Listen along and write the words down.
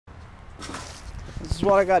This is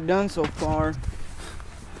what I got done so far.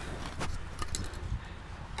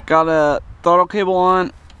 Got a throttle cable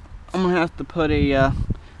on. I'm gonna have to put a I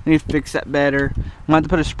need to fix that better. I'm gonna have to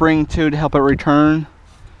put a spring too to help it return.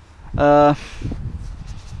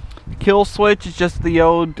 Kill switch is just the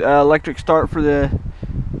old electric start for the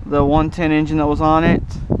 110 engine that was on it.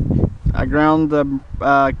 I ground the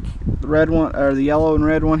red one, or the yellow and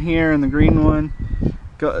red one here, and the green one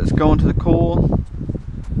is going to the cool.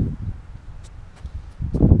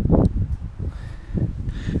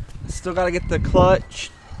 Still got to get the clutch.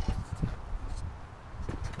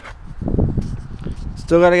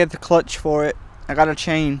 Still got to get the clutch for it. I got a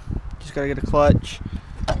chain. Just got to get a clutch.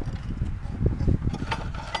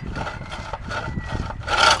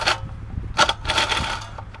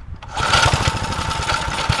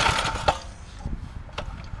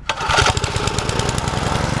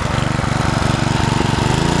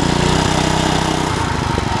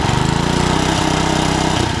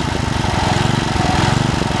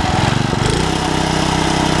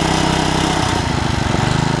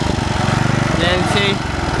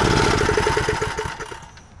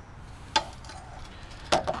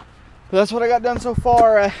 But that's what I got done so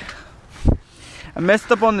far. I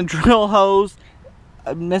messed up on the drill hose.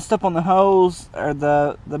 I messed up on the hose, or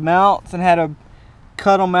the mounts, and had to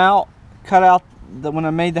cut them out. Cut out when I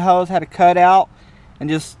made the hose, had to cut out and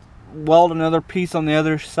just weld another piece on the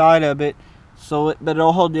other side of it. So but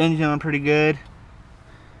it'll hold the engine on pretty good.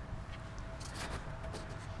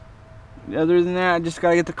 Other than that, I just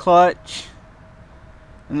gotta get the clutch,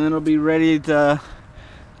 and then it'll be ready to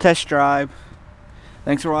test drive.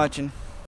 Thanks for watching.